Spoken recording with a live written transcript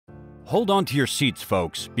Hold on to your seats,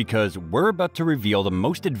 folks, because we're about to reveal the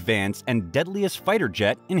most advanced and deadliest fighter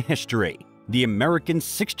jet in history, the American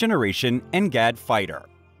 6th generation engad fighter.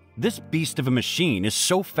 This beast of a machine is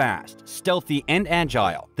so fast, stealthy, and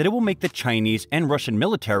agile that it will make the Chinese and Russian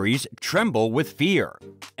militaries tremble with fear.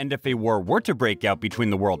 And if a war were to break out between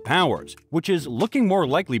the world powers, which is looking more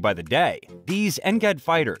likely by the day, these engad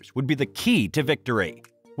fighters would be the key to victory.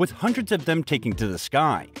 With hundreds of them taking to the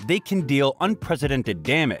sky, they can deal unprecedented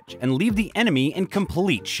damage and leave the enemy in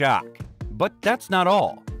complete shock. But that's not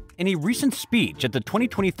all. In a recent speech at the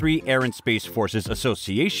 2023 Air and Space Forces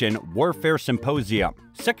Association Warfare Symposium,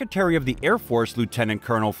 Secretary of the Air Force Lieutenant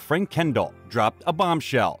Colonel Kendall dropped a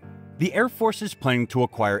bombshell. The Air Force is planning to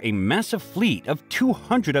acquire a massive fleet of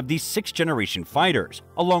 200 of these 6th generation fighters,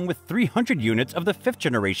 along with 300 units of the 5th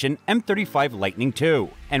generation M35 Lightning II,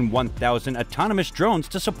 and 1,000 autonomous drones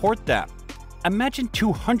to support them. Imagine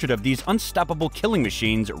 200 of these unstoppable killing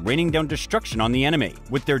machines raining down destruction on the enemy,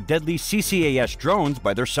 with their deadly CCAS drones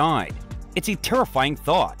by their side. It's a terrifying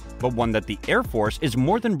thought, but one that the Air Force is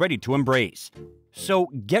more than ready to embrace. So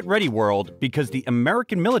get ready, world, because the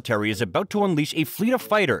American military is about to unleash a fleet of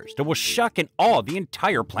fighters that will shock and awe the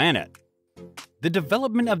entire planet. The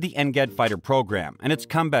development of the engad fighter program and its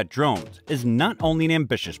combat drones is not only an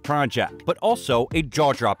ambitious project, but also a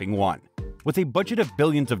jaw-dropping one. With a budget of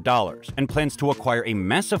billions of dollars and plans to acquire a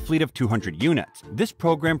massive fleet of 200 units, this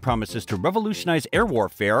program promises to revolutionize air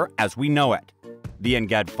warfare as we know it. The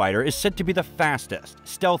engad fighter is said to be the fastest,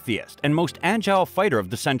 stealthiest, and most agile fighter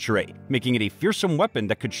of the century, making it a fearsome weapon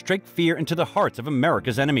that could strike fear into the hearts of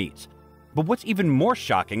America's enemies. But what's even more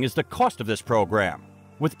shocking is the cost of this program.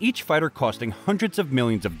 With each fighter costing hundreds of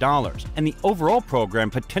millions of dollars, and the overall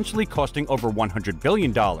program potentially costing over $100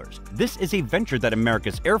 billion, this is a venture that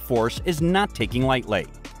America's Air Force is not taking lightly.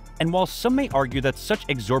 And while some may argue that such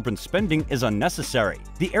exorbitant spending is unnecessary,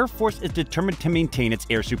 the Air Force is determined to maintain its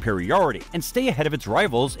air superiority and stay ahead of its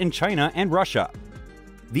rivals in China and Russia.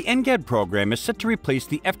 The engad program is set to replace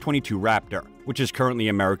the F-22 Raptor, which is currently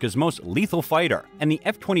America's most lethal fighter, and the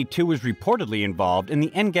F-22 is reportedly involved in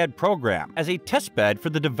the engad program as a testbed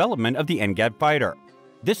for the development of the engad fighter.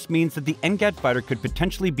 This means that the engad fighter could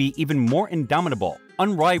potentially be even more indomitable,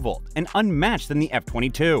 unrivaled, and unmatched than the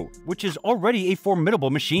F-22, which is already a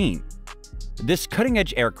formidable machine. This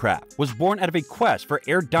cutting-edge aircraft was born out of a quest for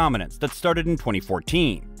air dominance that started in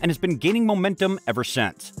 2014 and has been gaining momentum ever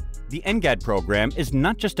since. The engad program is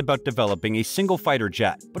not just about developing a single fighter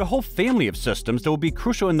jet, but a whole family of systems that will be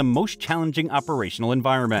crucial in the most challenging operational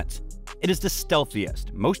environments. It is the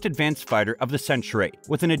stealthiest, most advanced fighter of the century,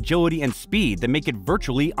 with an agility and speed that make it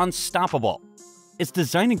virtually unstoppable. Its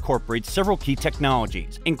design incorporates several key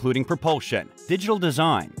technologies, including propulsion, digital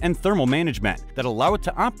design, and thermal management that allow it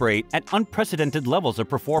to operate at unprecedented levels of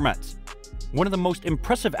performance. One of the most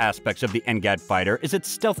impressive aspects of the engad fighter is its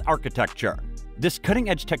stealth architecture. This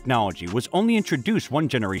cutting-edge technology was only introduced one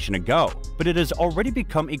generation ago, but it has already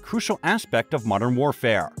become a crucial aspect of modern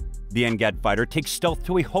warfare. The engad fighter takes stealth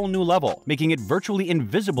to a whole new level, making it virtually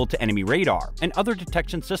invisible to enemy radar and other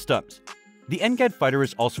detection systems. The engad fighter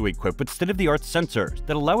is also equipped with state-of-the-art sensors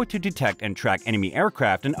that allow it to detect and track enemy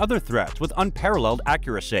aircraft and other threats with unparalleled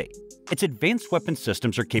accuracy. Its advanced weapon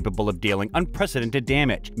systems are capable of dealing unprecedented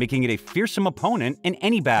damage, making it a fearsome opponent in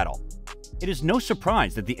any battle. It is no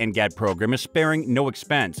surprise that the engad program is sparing no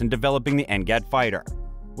expense in developing the engad fighter.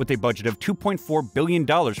 With a budget of $2.4 billion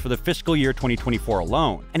for the fiscal year 2024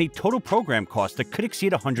 alone, and a total program cost that could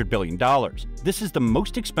exceed $100 billion, this is the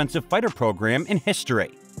most expensive fighter program in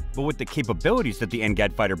history. But with the capabilities that the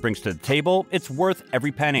engad fighter brings to the table, it's worth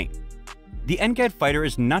every penny. The engad fighter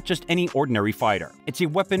is not just any ordinary fighter, it's a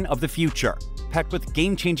weapon of the future, packed with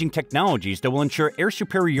game-changing technologies that will ensure air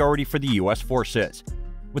superiority for the US forces.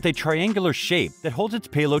 With a triangular shape that holds its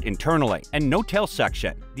payload internally and no tail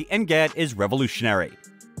section, the engad is revolutionary.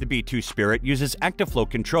 The B-2 Spirit uses active flow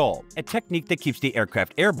control, a technique that keeps the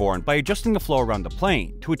aircraft airborne by adjusting the flow around the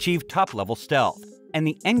plane to achieve top-level stealth. And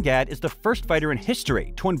the engad is the first fighter in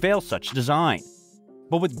history to unveil such design.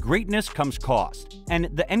 But with greatness comes cost, and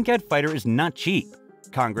the engad fighter is not cheap.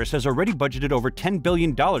 Congress has already budgeted over $10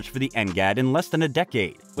 billion for the engad in less than a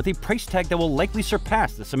decade, with a price tag that will likely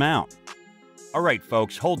surpass this amount. Alright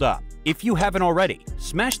folks, hold up. If you haven't already,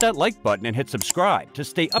 smash that like button and hit subscribe to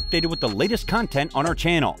stay updated with the latest content on our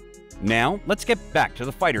channel. Now, let's get back to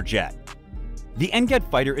the fighter jet. The engad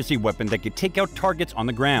fighter is a weapon that can take out targets on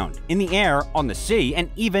the ground, in the air, on the sea, and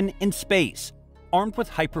even in space. Armed with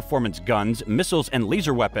high-performance guns, missiles, and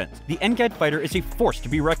laser weapons, the engad fighter is a force to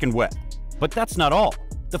be reckoned with. But that's not all.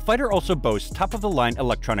 The fighter also boasts top-of-the-line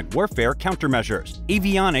electronic warfare countermeasures,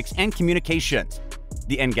 avionics, and communications.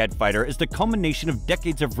 The engad fighter is the culmination of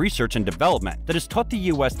decades of research and development that has taught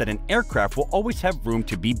the US that an aircraft will always have room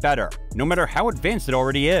to be better, no matter how advanced it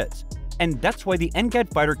already is. And that's why the engad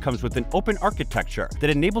fighter comes with an open architecture that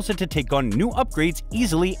enables it to take on new upgrades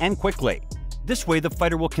easily and quickly. This way, the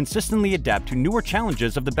fighter will consistently adapt to newer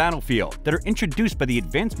challenges of the battlefield that are introduced by the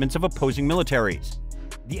advancements of opposing militaries.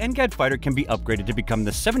 The engad fighter can be upgraded to become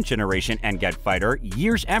the 7th generation engad fighter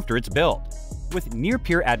years after its build. With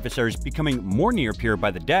near-peer adversaries becoming more near-peer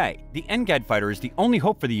by the day, the engad fighter is the only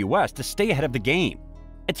hope for the US to stay ahead of the game.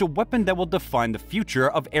 It's a weapon that will define the future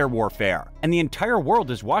of air warfare, and the entire world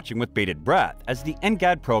is watching with bated breath as the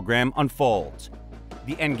engad program unfolds.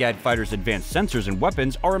 The engad fighter's advanced sensors and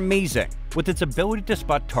weapons are amazing, with its ability to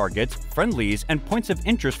spot targets, friendlies, and points of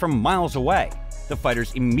interest from miles away. The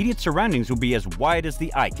fighter's immediate surroundings will be as wide as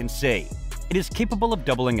the eye can see. It is capable of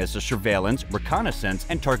doubling as a surveillance, reconnaissance,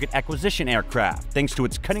 and target acquisition aircraft, thanks to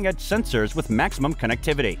its cutting-edge sensors with maximum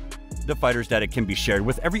connectivity. The fighter's data can be shared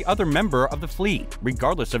with every other member of the fleet,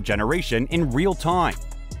 regardless of generation, in real time.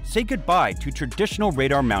 Say goodbye to traditional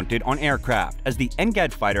radar mounted on aircraft, as the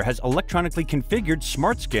engad fighter has electronically configured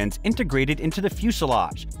smart skins integrated into the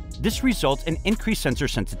fuselage. This results in increased sensor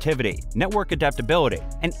sensitivity, network adaptability,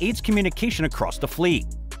 and aids communication across the fleet.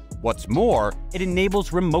 What's more, it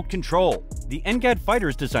enables remote control. The engad fighter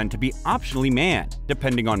is designed to be optionally manned,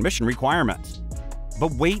 depending on mission requirements.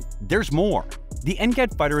 But wait, there's more. The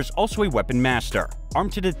engad fighter is also a weapon master,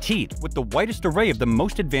 armed to the teeth with the widest array of the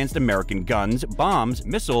most advanced American guns, bombs,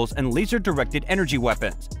 missiles, and laser-directed energy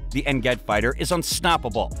weapons. The engad fighter is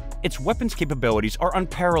unstoppable. Its weapons capabilities are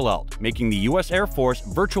unparalleled, making the US Air Force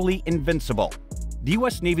virtually invincible. The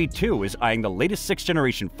US Navy, too, is eyeing the latest 6th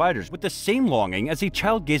generation fighters with the same longing as a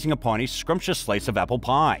child gazing upon a scrumptious slice of apple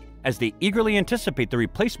pie, as they eagerly anticipate the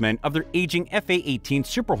replacement of their aging FA-18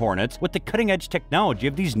 Super Hornets with the cutting-edge technology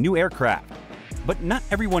of these new aircraft. But not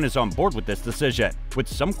everyone is on board with this decision, with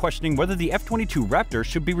some questioning whether the F-22 Raptor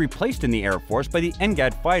should be replaced in the Air Force by the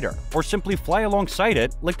engad fighter, or simply fly alongside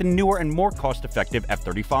it like the newer and more cost-effective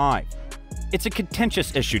F-35. It's a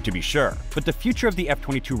contentious issue to be sure, but the future of the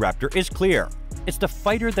F-22 Raptor is clear. It's the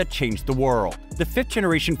fighter that changed the world, the 5th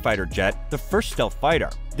generation fighter jet, the first stealth fighter,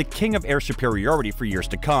 the king of air superiority for years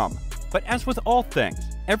to come. But as with all things,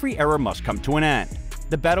 every era must come to an end.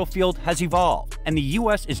 The battlefield has evolved, and the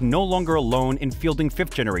US is no longer alone in fielding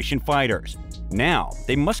 5th generation fighters. Now,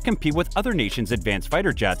 they must compete with other nations' advanced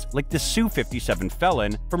fighter jets like the Su-57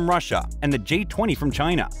 Felon from Russia and the J-20 from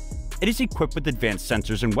China. It is equipped with advanced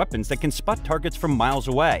sensors and weapons that can spot targets from miles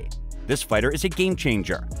away. This fighter is a game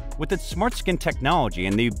changer. With its smart skin technology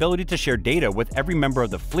and the ability to share data with every member of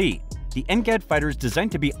the fleet, the engad fighter is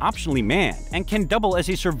designed to be optionally manned and can double as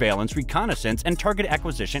a surveillance, reconnaissance, and target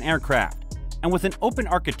acquisition aircraft. And with an open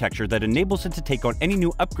architecture that enables it to take on any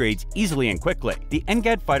new upgrades easily and quickly, the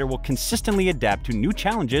engad fighter will consistently adapt to new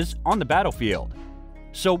challenges on the battlefield.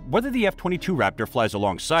 So whether the F-22 Raptor flies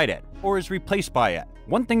alongside it or is replaced by it,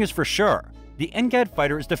 one thing is for sure, the engad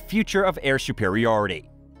fighter is the future of air superiority.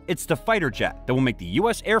 It's the fighter jet that will make the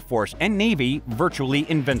US Air Force and Navy virtually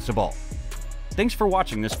invincible. Thanks for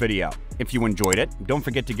watching this video. If you enjoyed it, don't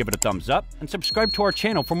forget to give it a thumbs up and subscribe to our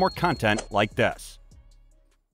channel for more content like this.